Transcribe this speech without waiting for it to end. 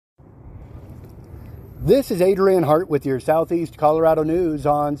This is Adrian Hart with your Southeast Colorado news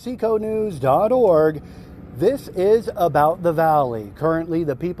on seconews.org. This is about the Valley. Currently,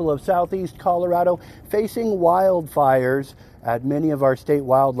 the people of Southeast Colorado facing wildfires at many of our state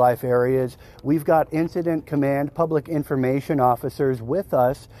wildlife areas. We've got Incident Command Public Information Officers with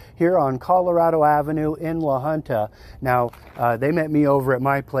us here on Colorado Avenue in La Junta. Now, they met me over at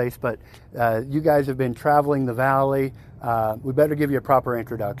my place, but you guys have been traveling the Valley. We better give you a proper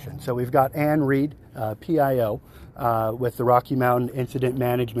introduction. So we've got Ann Reed, PIO, with the Rocky Mountain Incident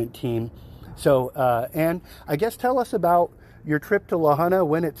Management Team. So, Ann, I guess tell us about your trip to La Junta,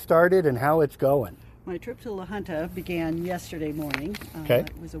 when it started, and how it's going. My trip to La Junta began yesterday morning. Okay.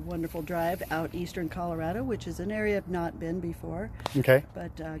 It was a wonderful drive out eastern Colorado, which is an area I've not been before. Okay.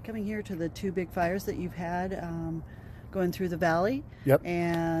 But coming here to the two big fires that you've had, going through the valley. Yep.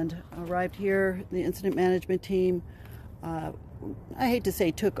 And arrived here, the incident management team, I hate to say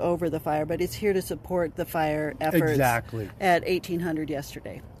took over the fire, but it's here to support the fire efforts. Exactly. At 1800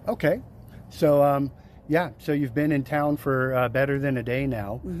 yesterday. Okay. So, so you've been in town for better than a day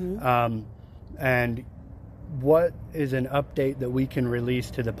now. Mm-hmm. And what is an update that we can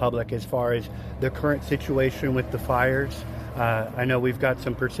release to the public as far as the current situation with the fires? I know we've got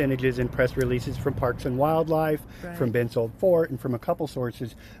some percentages in press releases from Parks and Wildlife, right, from Ben's Old Fort, and from a couple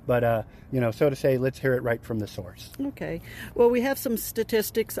sources. But, so to say, let's hear it right from the source. Okay. Well, we have some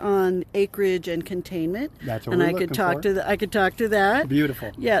statistics on acreage and containment. That's what we're looking for. I could talk to that.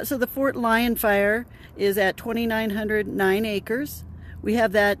 Beautiful. Yeah, so the Fort Lyon fire is at 2,909 acres. We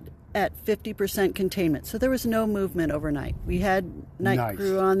have that at 50% containment. So there was no movement overnight. We had night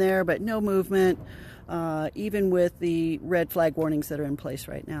crew on there, but no movement, even with the red flag warnings that are in place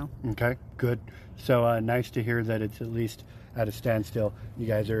right now. Okay, good. So nice to hear that it's at least at a standstill. You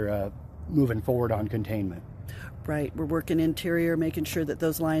guys are moving forward on containment. Right. We're working interior, making sure that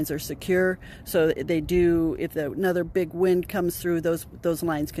those lines are secure. So they do, if another big wind comes through, those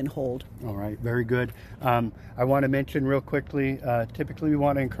lines can hold. All right. Very good. I want to mention real quickly, typically we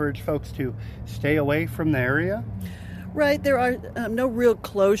want to encourage folks to stay away from the area. Right. There are no real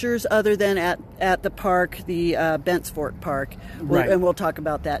closures other than at the park, the Bent's Fort Park. Right. And we'll talk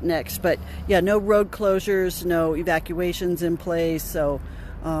about that next. But, yeah, no road closures, no evacuations in place. So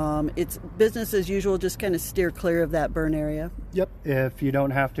it's business as usual, just kind of steer clear of that burn area. Yep. If you don't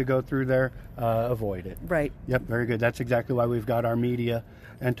have to go through there, avoid it. Right. Yep. Very good. That's exactly why we've got our media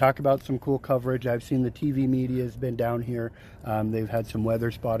and talk about some cool coverage. I've seen the TV media has been down here. They've had some weather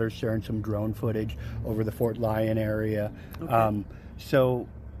spotters sharing some drone footage over the Fort Lyon area. Okay. So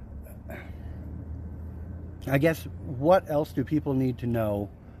I guess what else do people need to know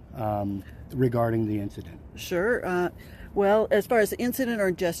regarding the incident? Sure. Well, as far as the incident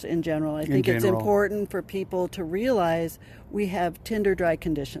or just in general, I think it's important for people to realize we have tinder dry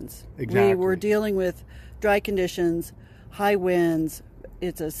conditions. Exactly. We're dealing with dry conditions, high winds.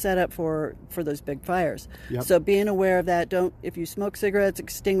 It's a setup for those big fires. Yep. So being aware of that, if you smoke cigarettes,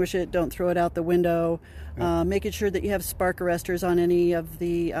 extinguish it, don't throw it out the window. Yep. Making sure that you have spark arresters on any of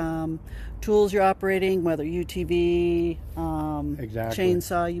the tools you're operating, whether UTV, exactly,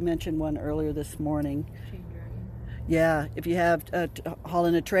 chainsaw. You mentioned one earlier this morning. Yeah, if you have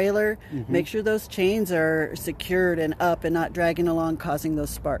hauling a trailer, mm-hmm, make sure those chains are secured and up and not dragging along, causing those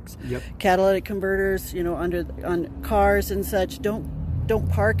sparks. Yep. Catalytic converters, on cars and such, don't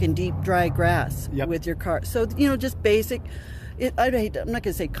park in deep, dry grass. Yep. With your car. So, just basic. I'm not going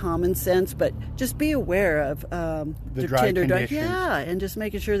to say common sense, but just be aware of the dry conditions. Yeah, and just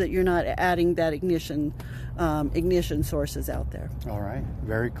making sure that you're not adding that ignition sources out there. All right,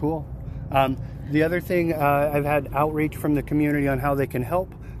 very cool. The other thing, I've had outreach from the community on how they can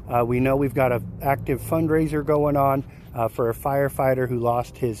help. We know we've got an active fundraiser going on for a firefighter who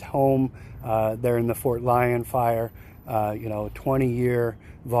lost his home there in the Fort Lyon fire. 20-year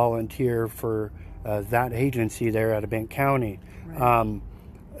volunteer for that agency there out of Bent County. Right.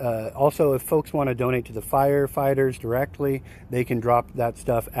 Also, if folks want to donate to the firefighters directly, they can drop that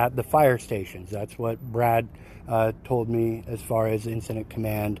stuff at the fire stations. That's what Brad told me as far as incident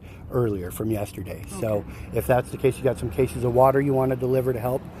command earlier from yesterday. Okay. So if that's the case, you got some cases of water you want to deliver to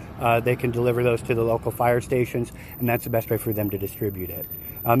help, they can deliver those to the local fire stations, and that's the best way for them to distribute it.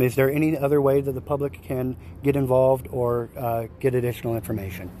 Is there any other way that the public can get involved or get additional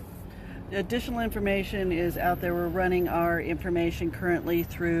information? Additional information is out there. We're running our information currently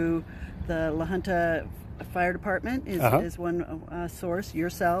through the La Junta Fire Department is one source,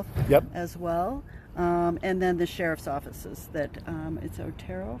 yourself. Yep. As well. And then the sheriff's offices that it's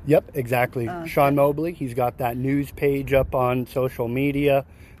Otero. Yep, exactly. Sean Mobley, he's got that news page up on social media.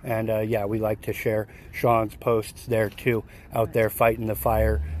 And we like to share Sean's posts there too, out there fighting the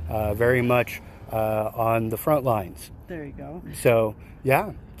fire. Very much on the front lines. There you go. So,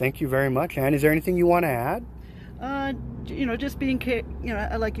 yeah, thank you very much. Ann, is there anything you want to add? Just being,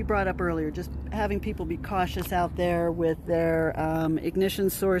 like you brought up earlier, just having people be cautious out there with their ignition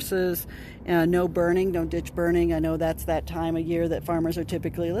sources. No burning, no ditch burning. I know that's that time of year that farmers are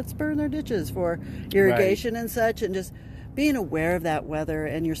typically, let's burn their ditches for irrigation and such, and just being aware of that weather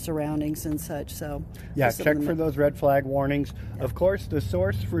and your surroundings and such. So yeah, check for those red flag warnings. Yeah. Of course, the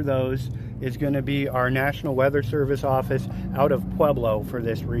source for those is going to be our National Weather Service office out of Pueblo for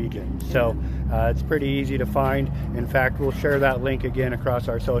this region. So it's pretty easy to find. In fact, we'll share that link again across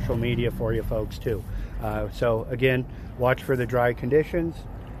our social media for you folks too. So again, watch for the dry conditions.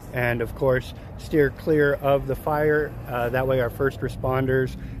 And of course, steer clear of the fire. That way our first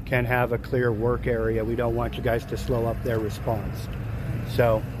responders can have a clear work area. We don't want you guys to slow up their response.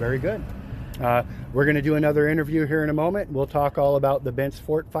 So, very good. We're going to do another interview here in a moment. We'll talk all about the Bent's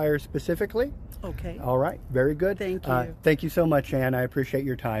Fort fire specifically. Okay. All right. Very good. Thank you. Thank you so much, Ann. I appreciate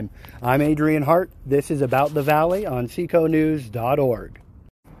your time. I'm Adrian Hart. This is About the Valley on seconews.org.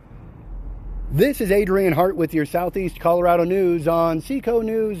 This is Adrian Hart with your Southeast Colorado news on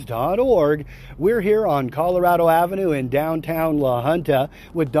seconews.org. We're here on Colorado Avenue in downtown La Junta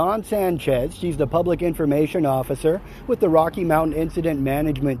with Dawn Sanchez. She's the Public Information Officer with the Rocky Mountain Incident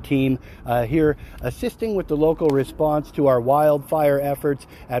Management Team here assisting with the local response to our wildfire efforts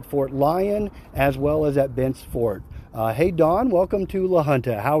at Fort Lyon as well as at Bent's Fort. Hey, Dawn, welcome to La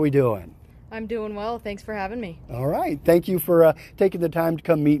Junta. How are we doing? I'm doing well. Thanks for having me. All right. Thank you for taking the time to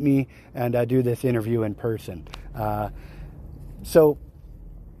come meet me and do this interview in person. So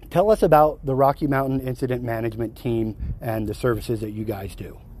tell us about the Rocky Mountain Incident Management Team and the services that you guys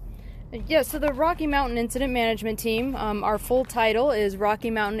do. Yeah, so the Rocky Mountain Incident Management Team, our full title is Rocky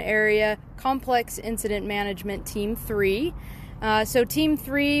Mountain Area Complex Incident Management Team 3. So Team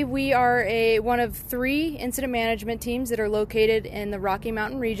 3, we are one of 3 incident management teams that are located in the Rocky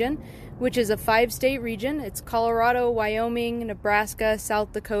Mountain region, which is a 5-state region. It's Colorado, Wyoming, Nebraska,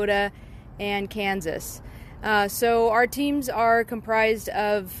 South Dakota, and Kansas. So our teams are comprised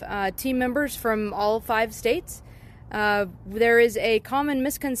of team members from all 5 states. There is a common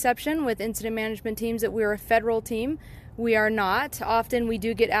misconception with incident management teams that we're a federal team. We are not. Often we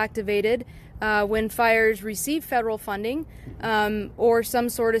do get activated when fires receive federal funding or some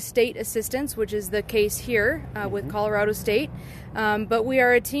sort of state assistance, which is the case here with Colorado State. But we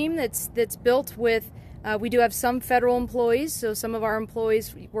are a team that's built with, we do have some federal employees, so some of our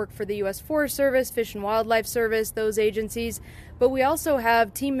employees work for the U.S. Forest Service, Fish and Wildlife Service, those agencies. But we also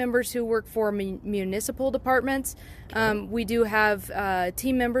have team members who work for municipal departments. We do have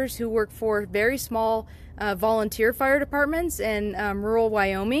team members who work for very small volunteer fire departments in rural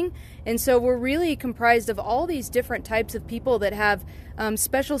Wyoming. And so we're really comprised of all these different types of people that have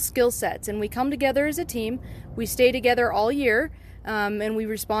special skill sets. And we come together as a team. We stay together all year. And we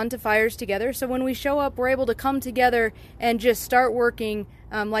respond to fires together. So when we show up, we're able to come together and just start working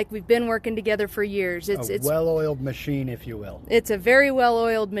like we've been working together for years. It's a well-oiled machine, if you will. It's a very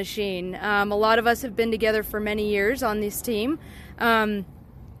well-oiled machine. A lot of us have been together for many years on this team.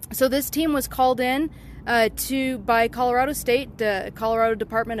 So this team was called in by Colorado State, the Colorado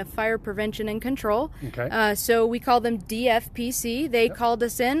Department of Fire Prevention and Control. Okay. So we call them DFPC. They called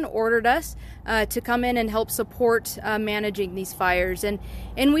us in, ordered us to come in and help support managing these fires.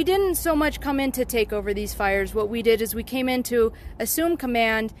 And we didn't so much come in to take over these fires. What we did is we came in to assume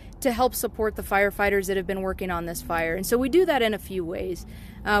command to help support the firefighters that have been working on this fire. And so we do that in a few ways.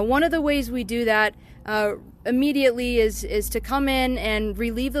 One of the ways we do that immediately is to come in and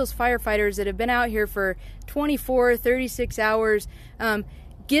relieve those firefighters that have been out here for 24, 36 hours,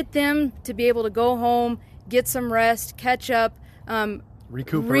 get them to be able to go home, get some rest, catch up,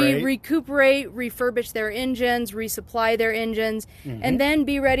 recuperate, refurbish their engines, resupply their engines, and then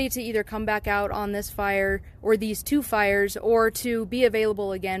be ready to either come back out on this fire or these 2 fires, or to be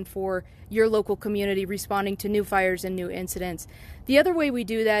available again for your local community responding to new fires and new incidents. The other way we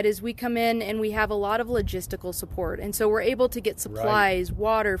do that is we come in and we have a lot of logistical support. And so we're able to get supplies,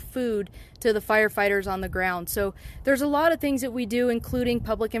 water, food to the firefighters on the ground. So there's a lot of things that we do, including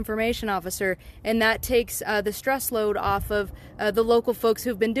public information officer, and that takes the stress load off of the local folks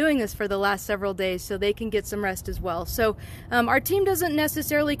who've been doing this for the last several days, so they can get some rest as well. So our team doesn't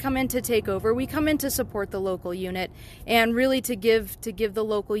necessarily come in to take over. We come in to support the local unit and really to give the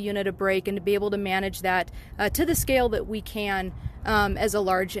local unit a break and to be able to manage that to the scale that we can as a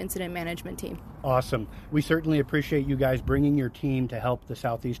large incident management team. Awesome. We certainly appreciate you guys bringing your team to help the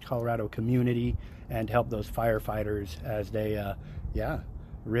Southeast Colorado community and help those firefighters as they,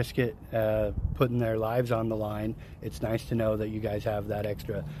 risk it, putting their lives on the line. It's nice to know that you guys have that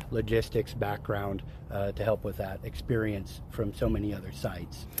extra logistics background to help with that experience from so many other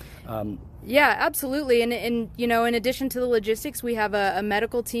sites. Yeah, absolutely. And you know, in addition to the logistics, we have a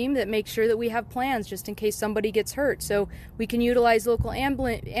medical team that makes sure that we have plans just in case somebody gets hurt. So we can utilize local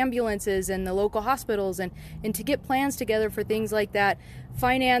ambulances and the local hospitals and to get plans together for things like that.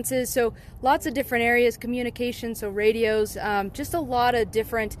 Finances, so lots of different areas, communication, so radios, just a lot of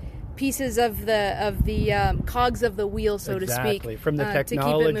different pieces of the cogs of the wheel, so to speak. Exactly, from the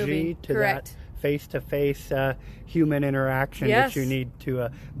technology to that face-to-face human interaction that you need to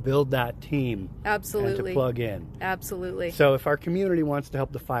build that team. Absolutely. And to plug in. Absolutely. So if our community wants to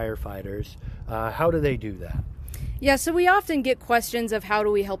help the firefighters, how do they do that? Yeah, so we often get questions of how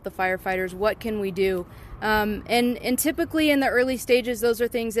do we help the firefighters, what can we do? And typically in the early stages, those are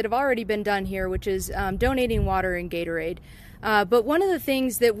things that have already been done here, which is donating water and Gatorade. But one of the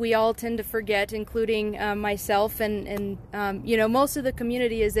things that we all tend to forget, including myself and you know, most of the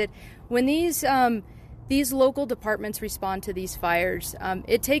community, is that when these local departments respond to these fires,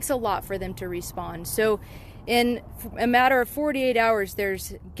 it takes a lot for them to respond. So in a matter of 48 hours,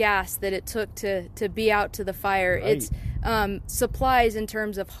 there's gas that it took to be out to the fire. Right. It's supplies in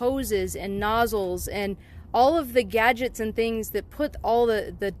terms of hoses and nozzles and all of the gadgets and things that put all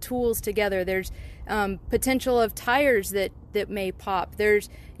the tools together. There's potential of tires that may pop. There's,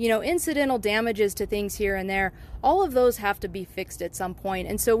 you know, incidental damages to things here and there. All of those have to be fixed at some point.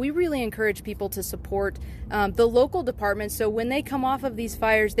 And so we really encourage people to support the local departments. So when they come off of these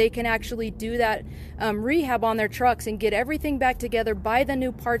fires, they can actually do that rehab on their trucks and get everything back together, buy the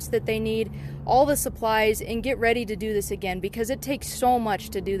new parts that they need, all the supplies, and get ready to do this again, because it takes so much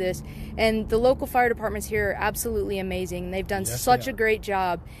to do this. And the local fire departments here are absolutely amazing. They've done such a great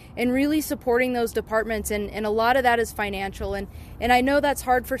job in really supporting those departments, and a lot of that is financial. And I know that's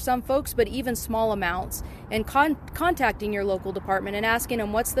hard for some folks, but even small amounts, and contacting your local department and asking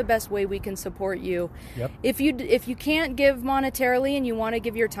them what's the best way we can support you. Yep. If you can't give monetarily and you want to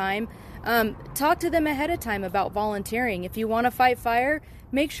give your time, talk to them ahead of time about volunteering. If you want to fight fire,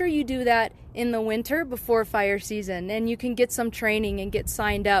 make sure you do that in the winter before fire season, and you can get some training and get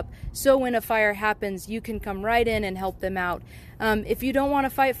signed up so when a fire happens, you can come right in and help them out. If you don't want to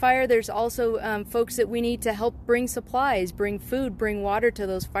fight fire, there's also folks that we need to help bring supplies, bring food, bring water to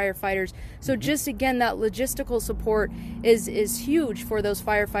those firefighters. So just again, that logistical support is huge for those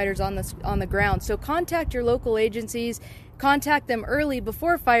firefighters on the ground. So contact your local agencies. Contact them early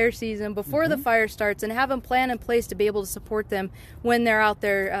before fire season, before the fire starts, and have them plan in place to be able to support them when they're out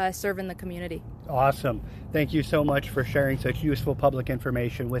there serving the community. Awesome. Thank you so much for sharing such useful public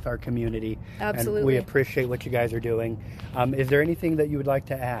information with our community. Absolutely. And we appreciate what you guys are doing. Is there anything that you would like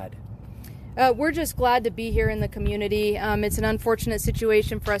to add? We're just glad to be here in the community. It's an unfortunate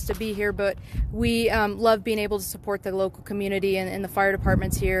situation for us to be here, but we love being able to support the local community and the fire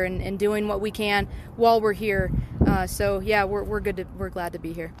departments here and doing what we can while we're here. So yeah, we're glad to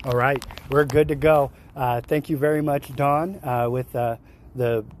be here. All right, we're good to go. Thank you very much, Dawn.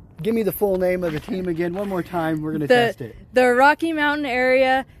 Give me the full name of the team again one more time. We're going to test it. The Rocky Mountain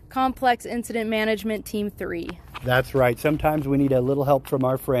Area Complex Incident Management Team 3. That's right. Sometimes we need a little help from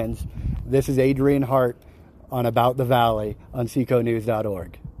our friends. This is Adrian Hart on About the Valley on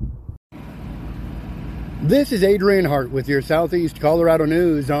seconews.org. This is Adrian Hart with your Southeast Colorado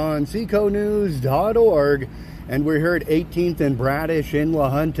news on seconews.org. And we're here at 18th and Bradish in La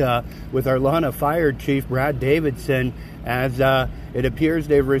Junta with our La Junta Fire Chief, Brad Davidson, as it appears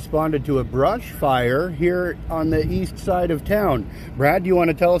they've responded to a brush fire here on the east side of town. Brad, do you want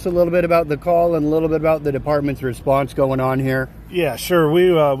to tell us a little bit about the call and a little bit about the department's response going on here? Yeah, sure.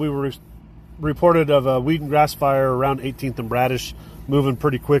 We were reported of a weed and grass fire around 18th and Bradish, moving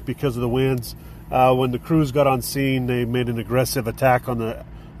pretty quick because of the winds. When the crews got on scene, they made an aggressive attack on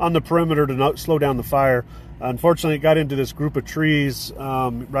the perimeter to slow down the fire. Unfortunately, it got into this group of trees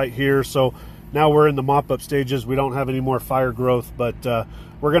right here, so now we're in the mop-up stages. We don't have any more fire growth, but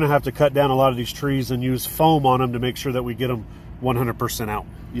we're going to have to cut down a lot of these trees and use foam on them to make sure that we get them 100% out.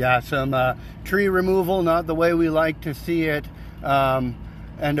 Yeah, some tree removal, not the way we like to see it. And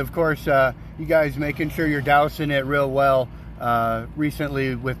of course, you guys making sure you're dousing it real well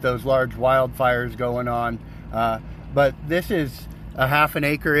recently with those large wildfires going on. But this is a half an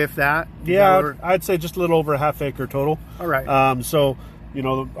acre, if that? Yeah, I'd say just a little over a half acre total. All right. So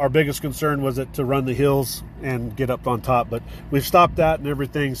our biggest concern was to run the hills and get up on top, but we've stopped that and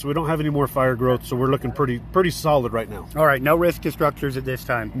everything, so we don't have any more fire growth, so we're looking pretty solid right now. All right, no risk to structures at this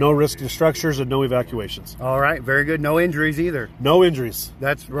time. No risk to structures and no evacuations. All right, very good. No injuries either. No injuries.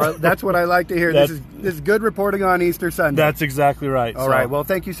 That's what I like to hear. This is good reporting on Easter Sunday. That's exactly right. All right, well,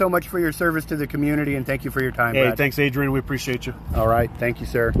 thank you so much for your service to the community, and thank you for your time, Hey, Brad. thanks, Adrian. We appreciate you. All right, thank you,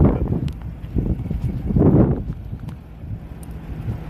 sir.